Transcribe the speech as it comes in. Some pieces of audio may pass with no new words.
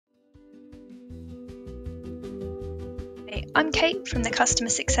I'm Kate from the Customer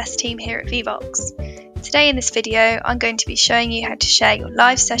Success team here at Vevox. Today in this video, I'm going to be showing you how to share your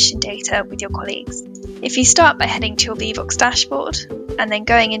live session data with your colleagues. If you start by heading to your Vevox dashboard and then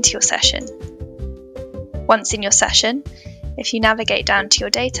going into your session. Once in your session, if you navigate down to your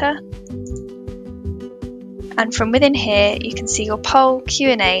data, and from within here you can see your poll,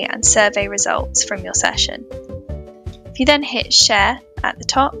 Q&A and survey results from your session. If you then hit share at the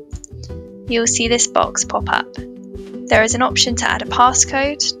top, you'll see this box pop up. There is an option to add a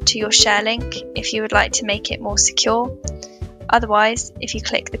passcode to your share link if you would like to make it more secure. Otherwise, if you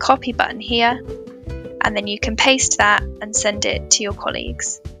click the copy button here, and then you can paste that and send it to your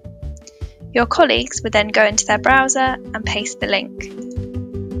colleagues. Your colleagues would then go into their browser and paste the link.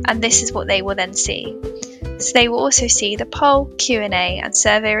 And this is what they will then see. So they will also see the poll, Q&A and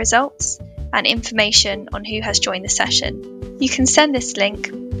survey results and information on who has joined the session. You can send this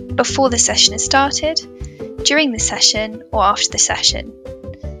link before the session is started, during the session or after the session.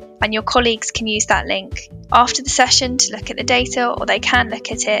 And your colleagues can use that link after the session to look at the data, or they can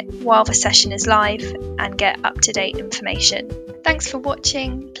look at it while the session is live and get up-to-date information. Thanks for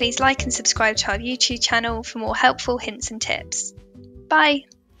watching. Please like and subscribe to our YouTube channel for more helpful hints and tips. Bye!